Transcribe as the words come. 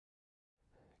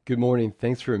Good morning.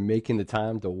 Thanks for making the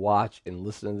time to watch and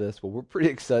listen to this. Well, we're pretty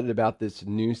excited about this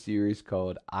new series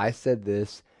called I Said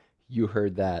This, You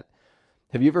Heard That.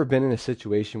 Have you ever been in a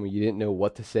situation where you didn't know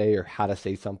what to say or how to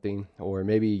say something, or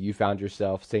maybe you found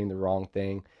yourself saying the wrong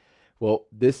thing? Well,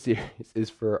 this series is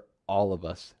for all of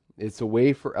us. It's a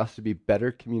way for us to be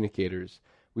better communicators.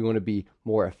 We want to be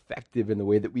more effective in the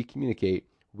way that we communicate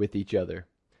with each other.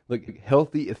 Look,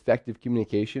 healthy, effective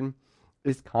communication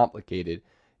is complicated.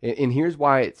 And here's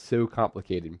why it's so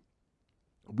complicated.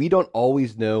 We don't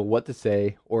always know what to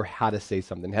say or how to say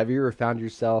something. Have you ever found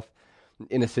yourself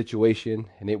in a situation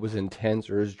and it was intense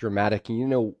or it was dramatic and you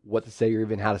know what to say or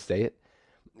even how to say it?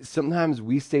 Sometimes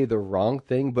we say the wrong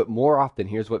thing, but more often,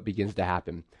 here's what begins to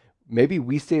happen. Maybe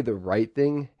we say the right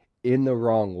thing in the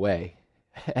wrong way.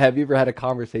 Have you ever had a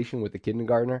conversation with a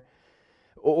kindergartner?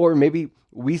 Or maybe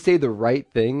we say the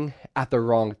right thing at the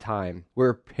wrong time.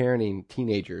 We're parenting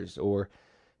teenagers or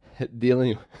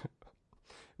dealing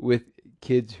with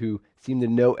kids who seem to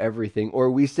know everything, or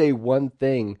we say one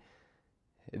thing,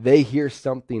 they hear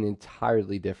something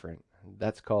entirely different.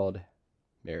 That's called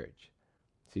marriage.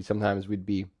 See, sometimes we'd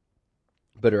be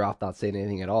better off not saying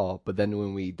anything at all, but then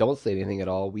when we don't say anything at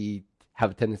all, we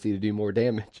have a tendency to do more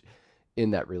damage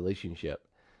in that relationship.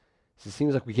 So it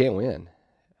seems like we can't win.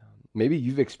 Maybe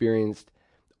you've experienced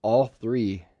all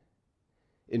three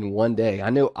in one day.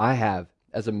 I know I have.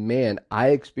 As a man,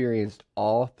 I experienced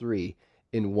all three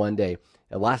in one day.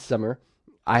 Last summer,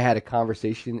 I had a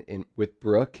conversation with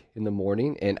Brooke in the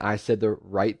morning, and I said the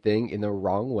right thing in the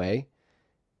wrong way,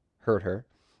 hurt her.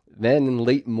 Then in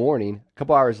late morning, a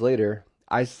couple hours later,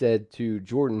 I said to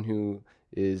Jordan, who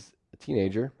is a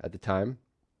teenager at the time,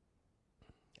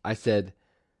 I said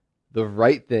the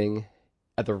right thing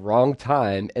at the wrong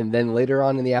time. And then later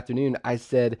on in the afternoon, I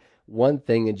said one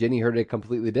thing and Jenny heard it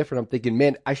completely different. I'm thinking,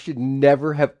 man, I should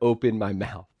never have opened my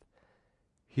mouth.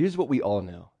 Here's what we all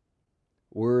know.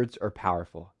 Words are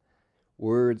powerful.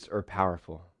 Words are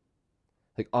powerful.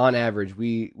 Like on average,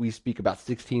 we speak about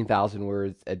 16,000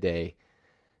 words a day.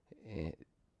 And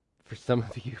for some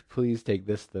of you, please take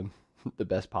this the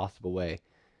best possible way.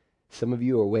 Some of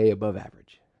you are way above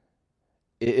average.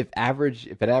 If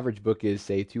an average book is,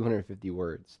 say, 250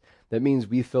 words, that means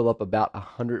we fill up about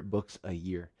 100 books a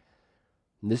year.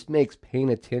 And this makes paying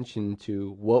attention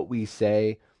to what we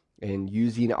say and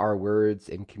using our words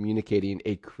and communicating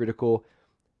a critical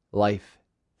life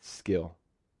skill.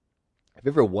 Have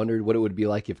you ever wondered what it would be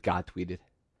like if God tweeted?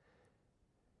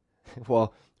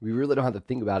 Well, we really don't have to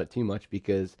think about it too much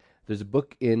because there's a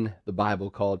book in the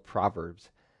Bible called Proverbs.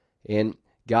 And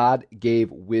God gave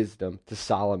wisdom to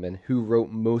Solomon, who wrote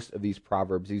most of these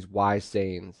proverbs, these wise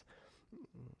sayings.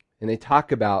 And they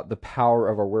talk about the power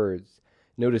of our words.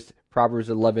 Notice Proverbs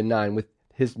 11:9, with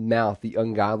his mouth the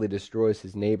ungodly destroys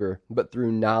his neighbor, but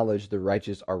through knowledge the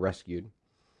righteous are rescued.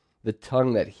 The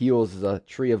tongue that heals is a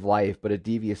tree of life, but a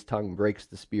devious tongue breaks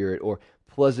the spirit. Or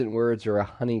pleasant words are a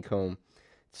honeycomb,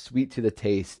 sweet to the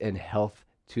taste and health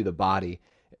to the body.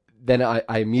 Then I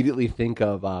immediately think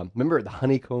of, remember the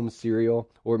honeycomb cereal?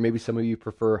 Or maybe some of you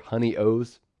prefer Honey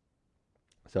O's.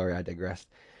 Sorry, I digressed.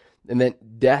 And then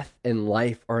death and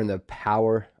life are in the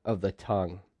power of the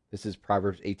tongue. This is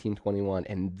Proverbs 18:21.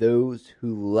 And those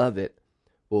who love it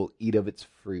will eat of its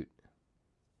fruit.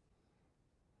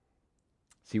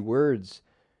 See, words,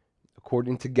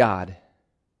 according to God,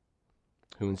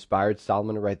 who inspired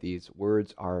Solomon to write these,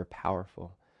 words are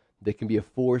powerful. They can be a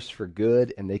force for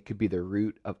good, and they could be the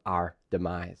root of our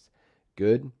demise.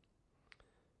 Good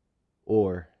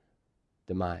or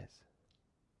demise.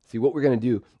 See, what we're going to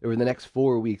do over the next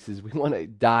 4 weeks is we want to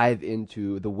dive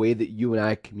into the way that you and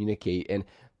I communicate. And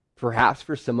perhaps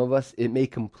for some of us, it may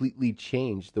completely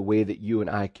change the way that you and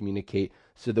I communicate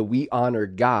so that we honor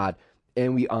God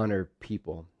and we honor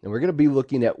people. And we're going to be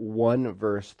looking at one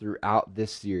verse throughout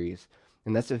this series,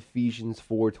 and that's Ephesians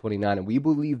 4:29. And we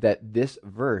believe that this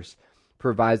verse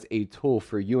provides a tool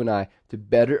for you and I to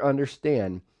better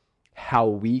understand how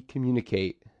we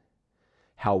communicate,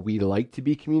 how we like to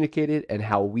be communicated, and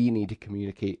how we need to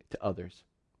communicate to others.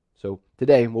 So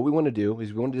today, what we want to do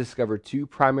is we want to discover two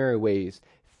primary ways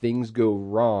things go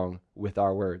wrong with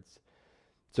our words.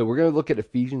 So we're going to look at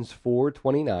Ephesians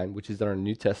 4:29, which is in our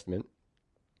New Testament,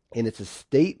 and it's a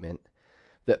statement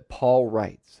that Paul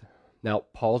writes. Now,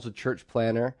 Paul's a church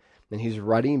planner, and he's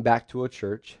writing back to a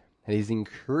church, and he's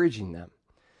encouraging them.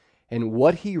 And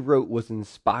what he wrote was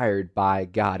inspired by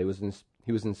God. He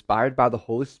was inspired by the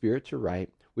Holy Spirit to write,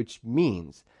 which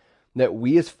means that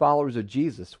we as followers of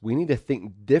Jesus, we need to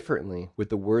think differently with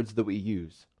the words that we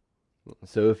use.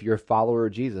 So if you're a follower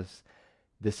of Jesus,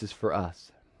 this is for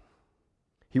us.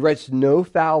 He writes, no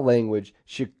foul language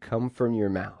should come from your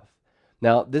mouth,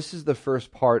 Now, this is the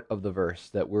first part of the verse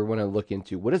that we're going to look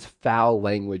into. What does foul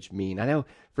language mean? I know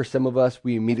for some of us,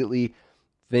 we immediately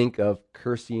think of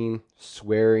cursing,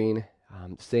 swearing,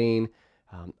 saying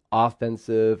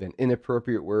offensive and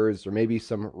inappropriate words, or maybe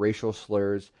some racial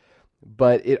slurs.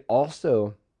 But it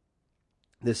also,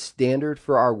 the standard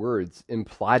for our words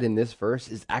implied in this verse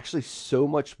is actually so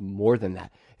much more than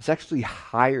that. It's actually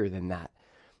higher than that.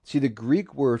 See, the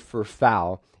Greek word for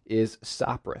foul is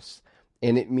sapros,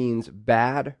 and it means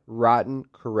bad, rotten,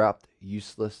 corrupt,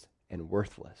 useless, and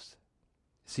worthless.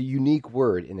 It's a unique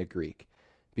word in the Greek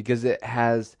because it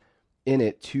has in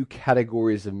it two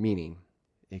categories of meaning.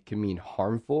 It can mean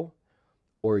harmful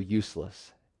or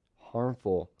useless.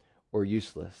 Harmful or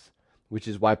useless, which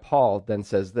is why Paul then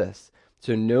says this.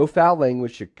 So no foul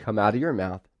language should come out of your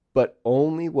mouth, but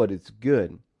only what is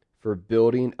good for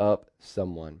building up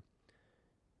someone.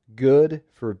 Good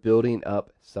for building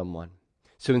up someone.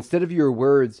 So instead of your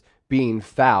words being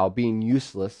foul, being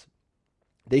useless,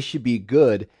 they should be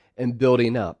good and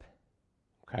building up.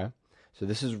 Okay? So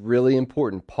this is really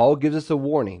important. Paul gives us a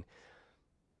warning,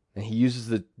 and he uses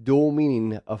the dual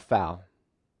meaning of foul.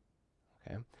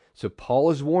 Okay? So Paul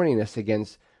is warning us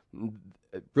against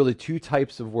really two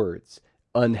types of words.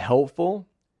 Unhelpful,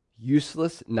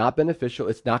 useless, not beneficial.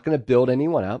 It's not going to build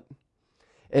anyone up.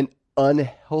 And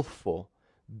unhealthful,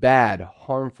 bad,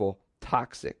 harmful,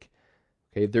 toxic.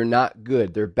 Okay, they're not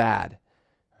good, they're bad.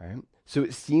 All right? So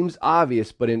it seems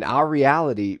obvious, but in our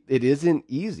reality, it isn't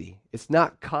easy. It's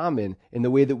not common in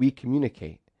the way that we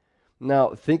communicate.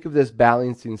 Now, think of this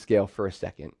balancing scale for a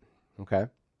second. Okay?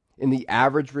 In the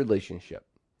average relationship,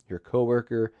 your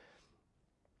coworker,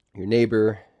 your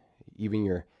neighbor, even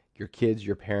your kids,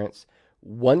 your parents,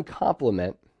 one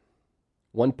compliment,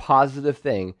 one positive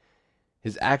thing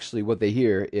is actually what they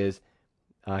hear is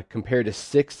compared to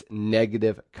 6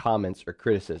 negative comments or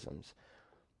criticisms.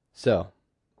 So,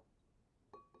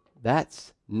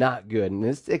 that's not good. And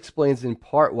this explains in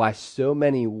part why so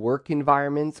many work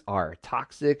environments are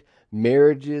toxic,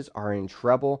 marriages are in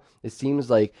trouble. It seems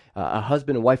like a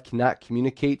husband and wife cannot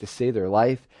communicate to save their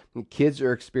life. And kids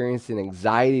are experiencing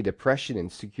anxiety, depression, and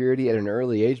insecurity at an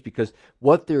early age because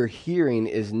what they're hearing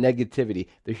is negativity.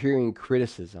 They're hearing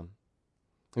criticism.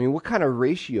 I mean, what kind of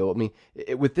ratio? I mean,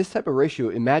 with this type of ratio,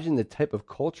 imagine the type of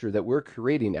culture that we're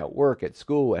creating at work, at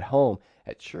school, at home,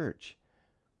 at church.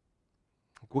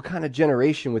 What kind of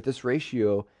generation with this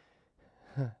ratio?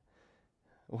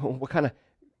 What kind of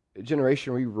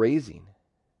generation are we raising?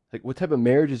 Like, what type of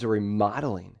marriages are we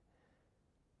modeling?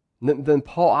 Then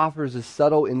Paul offers a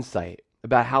subtle insight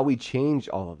about how we change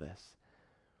all of this.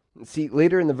 See,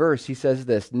 later in the verse, he says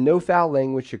this, no foul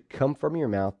language should come from your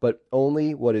mouth, but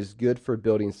only what is good for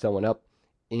building someone up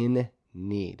in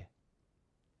need.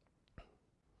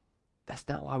 That's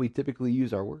not why we typically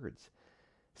use our words.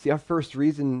 See, our first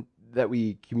reason that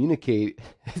we communicate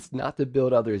is not to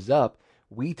build others up.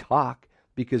 We talk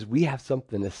because we have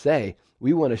something to say.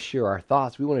 We want to share our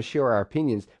thoughts. We want to share our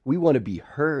opinions. We want to be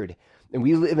heard. And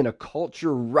we live in a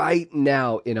culture right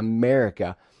now in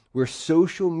America where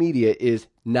social media is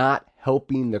not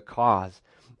helping the cause.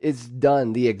 It's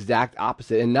done the exact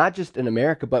opposite. And not just in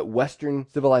America, but Western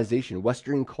civilization,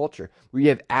 Western culture, where you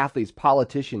have athletes,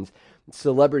 politicians,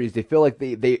 celebrities. They feel like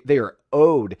they are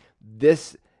owed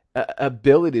this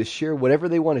ability to share whatever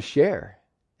they want to share.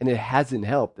 And it hasn't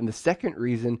helped. And the second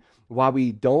reason why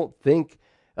we don't think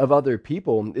of other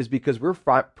people is because we're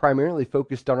primarily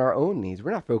focused on our own needs.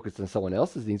 We're not focused on someone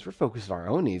else's needs. We're focused on our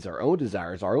own needs, our own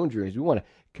desires, our own dreams. We want to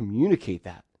communicate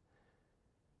that.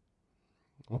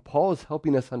 Well, Paul is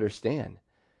helping us understand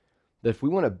that if we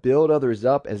want to build others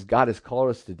up as God has called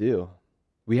us to do,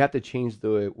 we have to change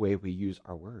the way we use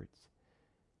our words.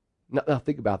 Now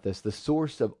think about this. The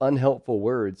source of unhelpful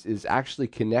words is actually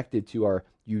connected to our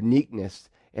uniqueness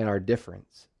and our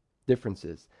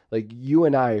differences. Like you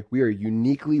and I, we are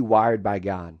uniquely wired by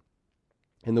God.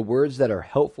 And the words that are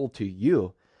helpful to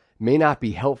you may not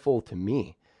be helpful to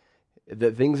me.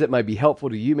 The things that might be helpful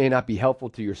to you may not be helpful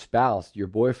to your spouse, your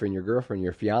boyfriend, your girlfriend,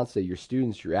 your fiance, your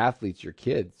students, your athletes, your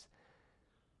kids.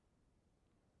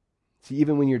 See,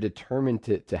 even when you're determined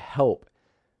to help,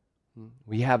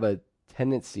 we have a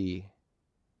tendency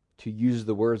to use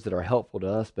the words that are helpful to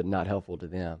us but not helpful to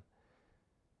them.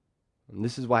 And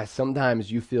this is why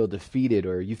sometimes you feel defeated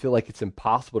or you feel like it's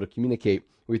impossible to communicate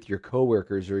with your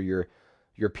coworkers or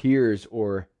your peers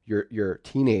or your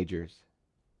teenagers.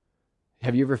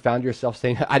 Have you ever found yourself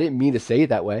saying, I didn't mean to say it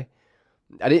that way.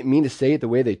 I didn't mean to say it the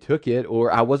way they took it,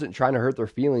 or I wasn't trying to hurt their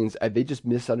feelings. They just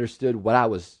misunderstood what I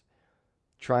was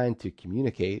trying to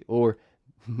communicate. Or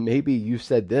maybe you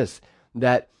said this,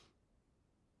 that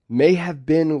may have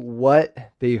been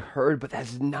what they heard, but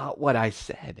that's not what I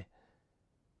said.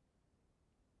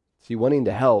 See, wanting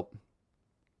to help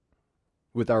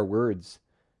with our words,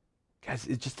 guys,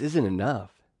 it just isn't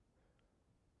enough.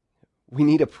 We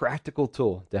need a practical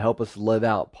tool to help us live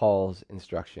out Paul's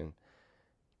instruction.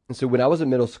 And so when I was in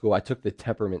middle school, I took the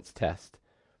temperaments test,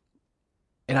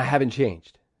 and I haven't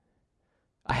changed.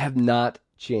 I have not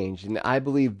changed, and I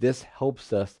believe this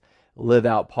helps us live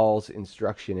out Paul's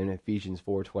instruction in Ephesians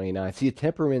 4:29. See,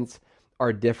 temperaments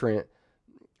are different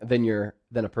than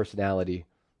a personality.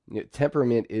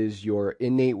 Temperament is your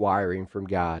innate wiring from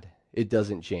God. It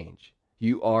doesn't change.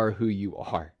 You are who you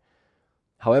are.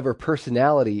 However,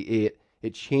 personality,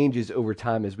 it changes over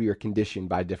time as we are conditioned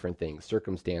by different things,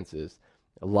 circumstances,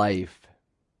 life.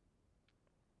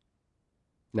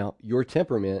 Now, your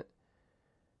temperament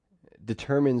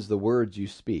determines the words you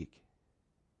speak.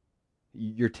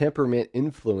 Your temperament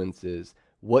influences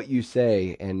what you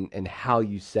say and how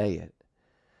you say it.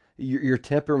 Your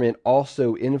temperament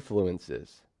also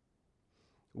influences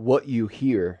what you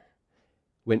hear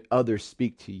when others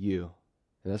speak to you.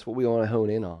 And that's what we want to hone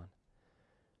in on.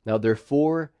 Now, there are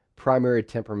 4 primary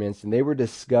temperaments, and they were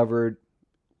discovered,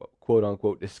 quote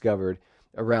unquote, discovered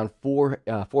around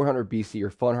 400 BC or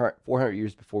 400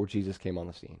 years before Jesus came on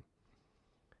the scene.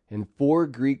 And 4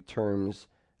 Greek terms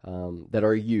that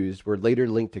are used were later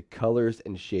linked to colors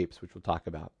and shapes, which we'll talk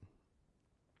about.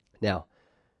 Now,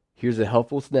 here's a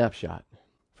helpful snapshot.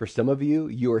 For some of you,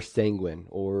 you are sanguine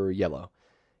or yellow,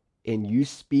 and you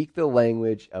speak the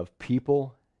language of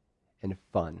people and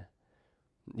fun.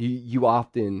 You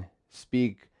often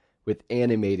speak with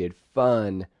animated,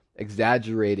 fun,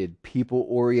 exaggerated,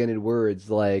 people-oriented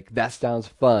words like, that sounds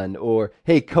fun, or,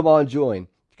 hey, come on,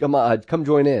 come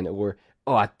join in, or,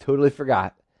 oh, I totally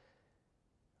forgot.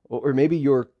 Or maybe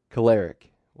you're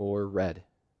choleric or red.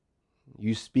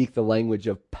 You speak the language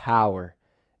of power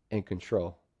and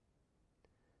control.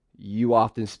 You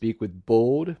often speak with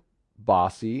bold,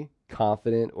 bossy,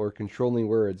 confident, or controlling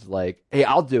words like, hey,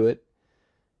 I'll do it,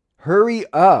 hurry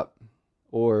up,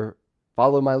 or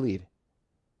follow my lead.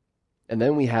 And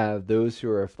then we have those who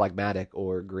are phlegmatic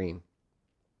or green.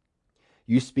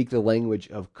 You speak the language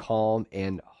of calm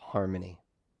and harmony.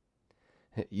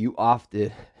 You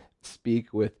often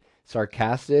speak with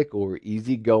sarcastic or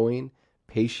easygoing,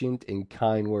 patient, and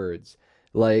kind words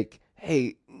like,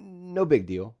 hey, no big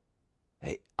deal.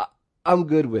 Hey, I'm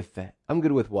good with that. I'm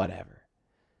good with whatever.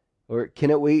 Or can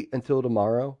it wait until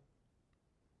tomorrow?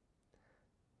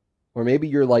 Or maybe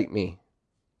you're like me.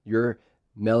 You're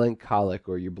melancholic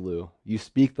or you're blue. You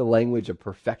speak the language of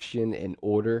perfection and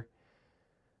order.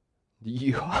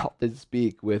 You often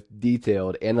speak with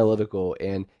detailed, analytical,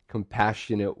 and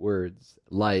compassionate words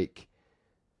like,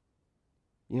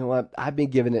 you know what, I've been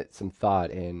giving it some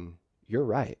thought and you're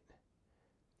right.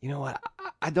 You know what,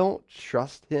 I don't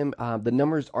trust him. The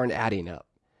numbers aren't adding up.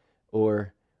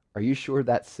 Or, are you sure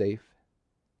that's safe?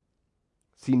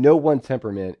 See, no one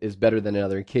temperament is better than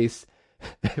another. In case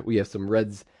we have some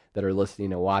reds that are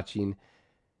listening and watching.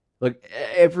 Look,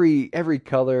 every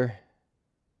color,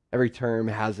 every term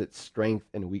has its strength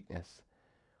and weakness.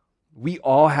 We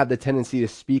all have the tendency to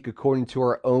speak according to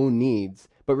our own needs.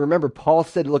 But remember, Paul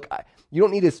said, look, you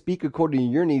don't need to speak according to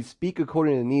your needs. Speak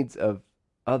according to the needs of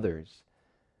others.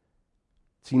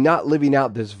 See, not living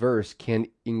out this verse can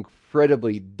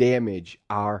incredibly damage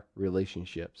our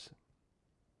relationships.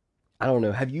 I don't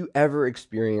know. Have you ever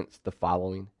experienced the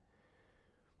following?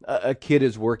 A kid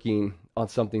is working on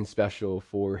something special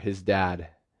for his dad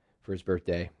for his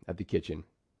birthday at the kitchen.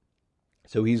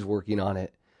 So he's working on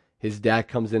it. His dad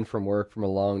comes in from work from a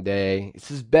long day. He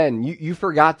says, Ben, you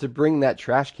forgot to bring that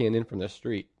trash can in from the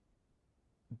street.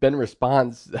 Ben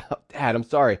responds, Dad, I'm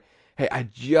sorry. Hey, I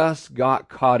just got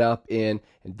caught up in,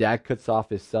 and Dad cuts off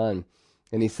his son.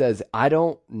 And he says, I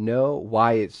don't know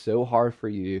why it's so hard for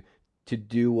you to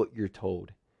do what you're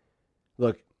told.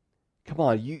 Look, come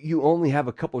on, you only have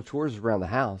a couple chores around the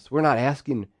house. We're not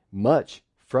asking much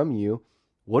from you.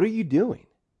 What are you doing?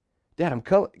 Dad, I'm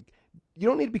coloring. You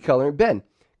don't need to be coloring. Ben,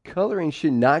 coloring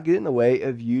should not get in the way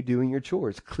of you doing your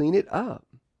chores. Clean it up.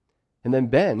 And then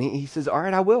Ben, he says, all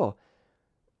right, I will.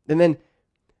 And then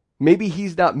maybe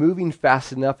he's not moving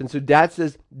fast enough. And so Dad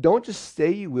says, don't just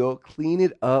say you will. Clean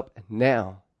it up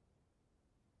now.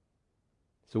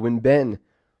 So when Ben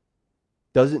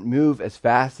doesn't move as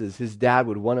fast as his dad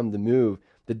would want him to move,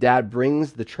 the dad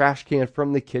brings the trash can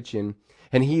from the kitchen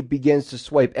and he begins to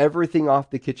swipe everything off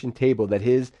the kitchen table that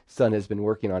his son has been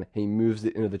working on. And he moves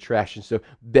it into the trash. And so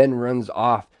Ben runs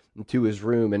off to his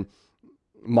room, and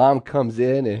Mom comes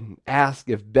in and asks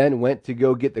if Ben went to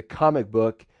go get the comic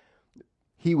book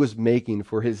he was making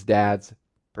for his dad's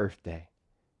birthday.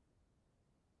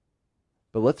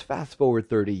 But let's fast forward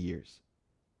 30 years.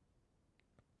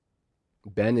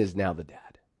 Ben is now the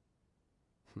dad.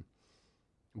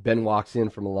 Ben walks in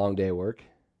from a long day of work.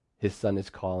 His son is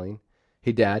calling.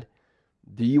 Hey, Dad,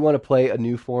 do you want to play a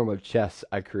new form of chess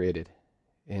I created?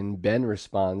 And Ben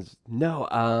responds, No,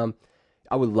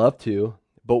 I would love to,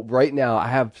 but right now I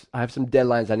have some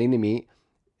deadlines I need to meet.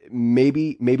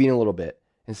 Maybe in a little bit.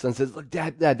 And son says, Look,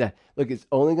 Dad, look, it's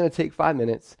only going to take 5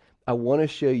 minutes. I want to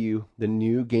show you the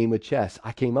new game of chess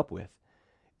I came up with.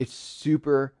 It's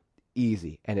super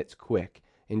easy and it's quick.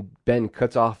 And Ben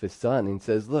cuts off his son and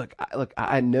says, Look,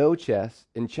 I know chess,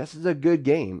 and chess is a good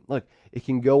game. Look, it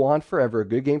can go on forever. A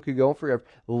good game could go on forever.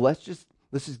 Let's just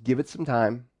give it some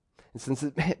time. And son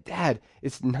says, Man, Dad,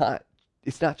 it's not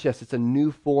chess. It's a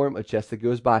new form of chess that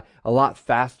goes by a lot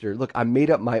faster. Look, I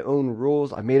made up my own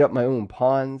rules. I made up my own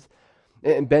pawns.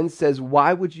 And Ben says,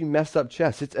 Why would you mess up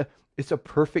chess? It's a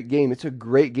perfect game. It's a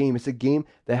great game. It's a game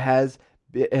that has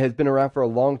been around for a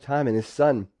long time, and his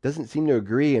son doesn't seem to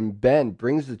agree. And Ben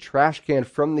brings the trash can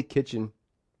from the kitchen,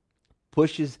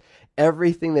 pushes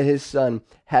everything that his son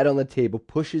had on the table,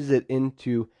 pushes it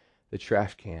into the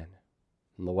trash can.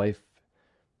 And the wife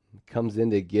comes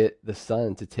in to get the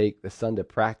son to take the son to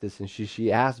practice, and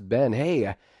she asks Ben,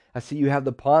 Hey, I see you have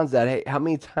the pawns out. Hey, how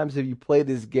many times have you played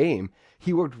this game?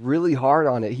 He worked really hard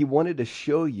on it. He wanted to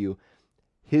show you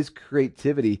his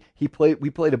creativity. We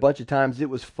played a bunch of times. It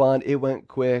was fun. It went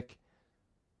quick.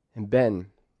 And Ben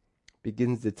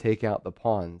begins to take out the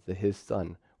pawns that his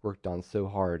son worked on so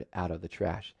hard out of the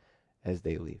trash as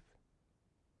they leave.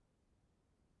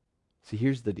 See,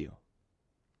 here's the deal.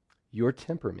 Your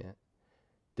temperament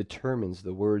determines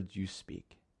the words you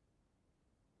speak.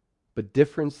 But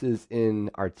differences in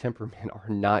our temperament are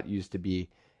not to be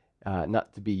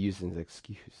used as an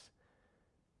excuse.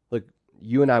 Look,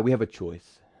 you and I, we have a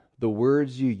choice. The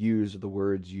words you use are the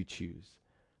words you choose.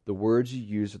 The words you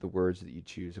use are the words that you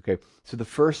choose. Okay, so the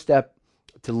first step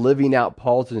to living out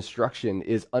Paul's instruction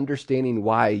is understanding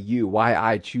why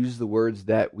I choose the words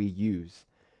that we use.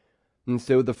 And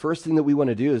so the first thing that we want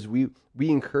to do is we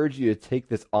encourage you to take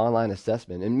this online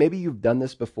assessment. And maybe you've done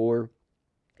this before.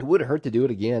 It wouldn't hurt to do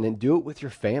it again, and do it with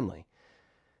your family.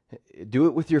 Do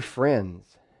it with your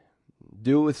friends.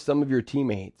 Do it with some of your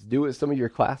teammates. Do it with some of your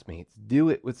classmates. Do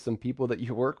it with some people that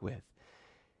you work with.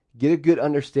 Get a good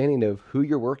understanding of who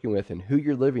you're working with and who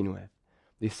you're living with.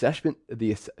 The assessment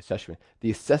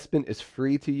is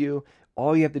free to you.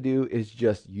 All you have to do is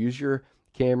just use your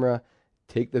camera,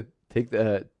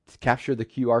 capture the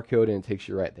QR code, and it takes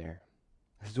you right there.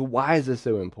 So why is this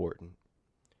so important?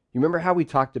 You remember how we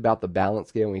talked about the balance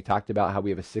scale and we talked about how we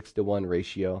have a 6-to-1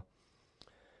 ratio?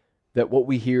 That what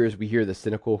we hear is we hear the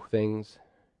cynical things.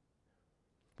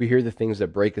 We hear the things that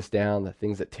break us down, the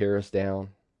things that tear us down.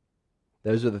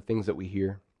 Those are the things that we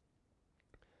hear.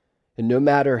 And no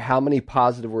matter how many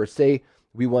positive words, say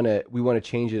we want to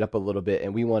change it up a little bit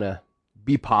and we want to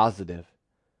be positive.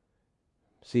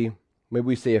 See, maybe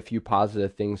we say a few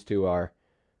positive things to our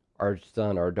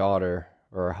son, our daughter,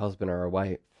 or our husband or our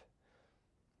wife.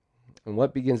 And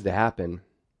what begins to happen,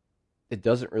 it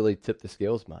doesn't really tip the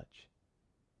scales much.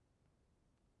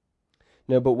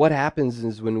 No, but what happens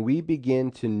is when we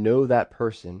begin to know that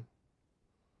person,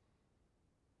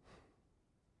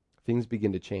 things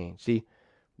begin to change. See,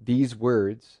 these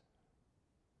words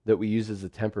that we use as the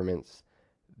temperaments,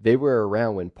 they were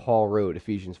around when Paul wrote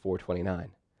Ephesians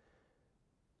 4:29.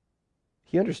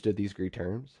 He understood these Greek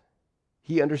terms.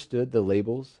 He understood the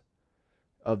labels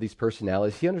of these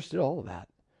personalities. He understood all of that.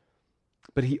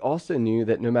 But he also knew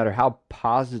that no matter how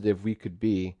positive we could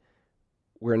be,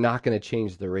 we're not going to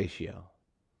change the ratio.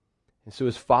 And so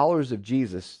as followers of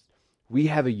Jesus, we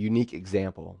have a unique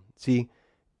example. See,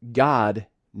 God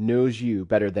knows you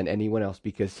better than anyone else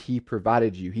because he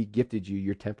provided you, he gifted you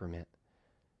your temperament.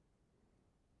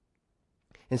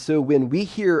 And so when we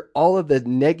hear all of the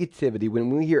negativity,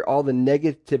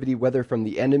 whether from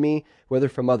the enemy, whether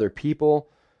from other people,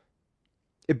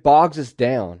 it bogs us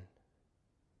down.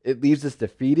 It leaves us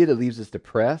defeated. It leaves us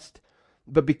depressed.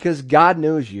 But because God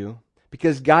knows you,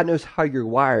 because God knows how you're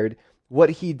wired, what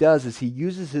he does is he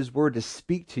uses his word to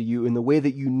speak to you in the way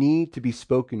that you need to be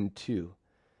spoken to.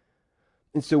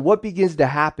 And so what begins to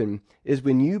happen is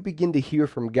when you begin to hear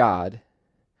from God,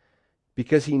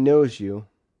 because he knows you,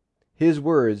 his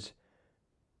words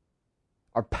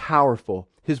are powerful.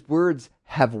 His words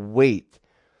have weight.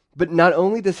 But not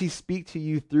only does he speak to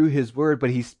you through his word, but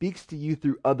he speaks to you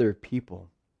through other people.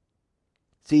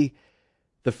 See,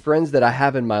 the friends that I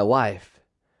have in my life,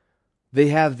 they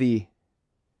have the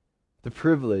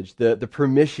privilege, the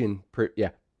permission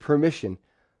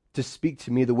to speak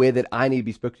to me the way that I need to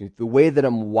be spoken to, the way that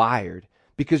I'm wired.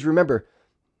 Because remember,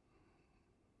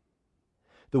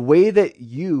 The way that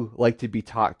you like to be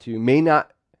talked to may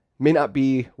not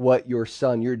be what your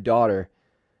son, your daughter,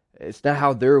 it's not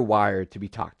how they're wired to be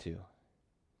talked to.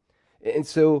 And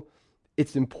so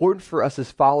it's important for us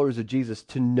as followers of Jesus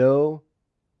to know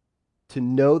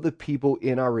the people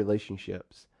in our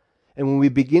relationships. And when we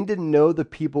begin to know the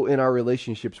people in our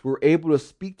relationships, we're able to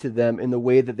speak to them in the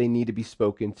way that they need to be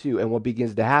spoken to. And what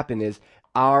begins to happen is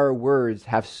our words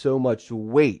have so much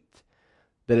weight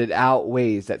that it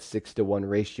outweighs that 6-to-1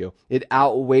 ratio. It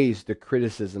outweighs the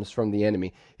criticisms from the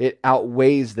enemy. It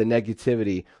outweighs the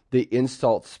negativity, the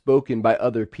insults spoken by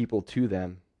other people to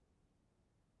them.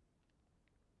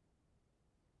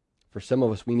 For some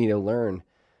of us, we need to learn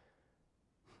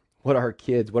what our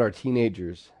kids, what our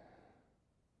teenagers,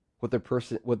 what their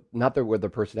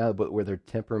personality, but where their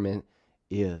temperament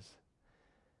is.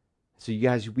 So you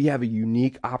guys, we have a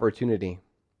unique opportunity.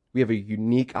 We have a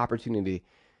unique opportunity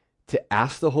to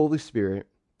ask the Holy Spirit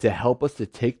to help us to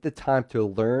take the time to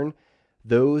learn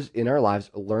those in our lives,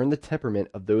 learn the temperament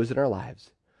of those in our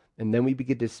lives, and then we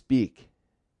begin to speak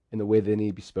in the way they need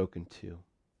to be spoken to.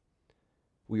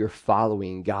 We are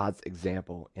following God's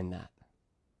example in that.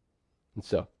 And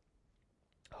so,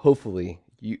 hopefully,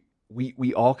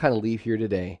 we all kind of leave here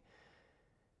today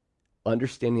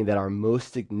understanding that our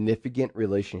most significant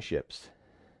relationships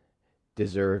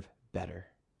deserve better.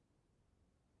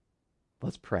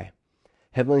 Let's pray.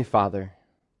 Heavenly Father,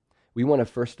 we want to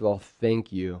first of all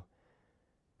thank you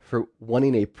for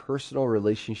wanting a personal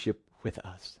relationship with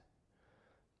us.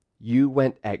 You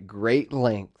went at great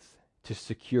lengths to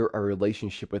secure a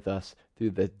relationship with us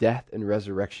through the death and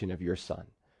resurrection of your Son.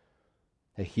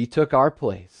 That he took our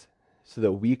place so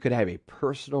that we could have a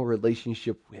personal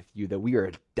relationship with you, that we are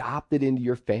adopted into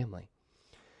your family.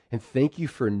 And thank you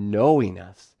for knowing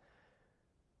us.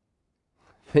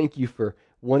 Thank you for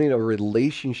wanting a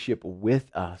relationship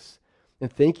with us.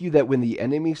 And thank you that when the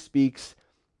enemy speaks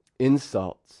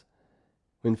insults,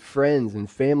 when friends and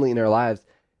family in our lives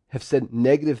have said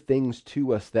negative things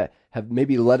to us that have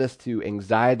maybe led us to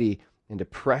anxiety and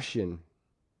depression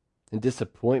and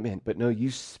disappointment, but no, you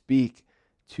speak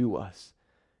to us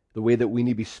the way that we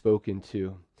need to be spoken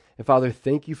to. And Father,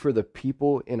 thank you for the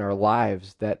people in our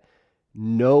lives that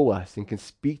know us and can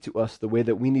speak to us the way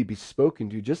that we need to be spoken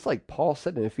to. Just like Paul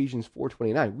said in Ephesians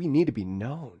 4:29, we need to be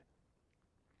known.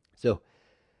 So,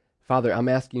 Father, I'm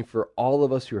asking for all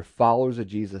of us who are followers of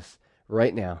Jesus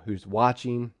right now, who's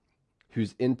watching,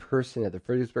 who's in person at the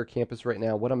Fredericksburg campus right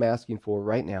now, what I'm asking for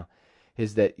right now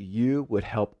is that you would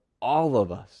help all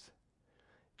of us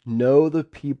know the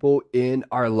people in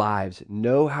our lives,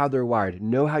 know how they're wired,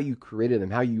 know how you created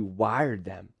them, how you wired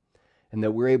them, and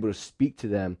that we're able to speak to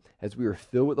them as we are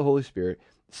filled with the Holy Spirit,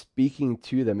 speaking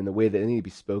to them in the way that they need to be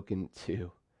spoken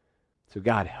to. So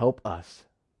God, help us.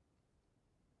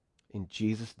 In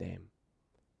Jesus' name,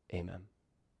 amen.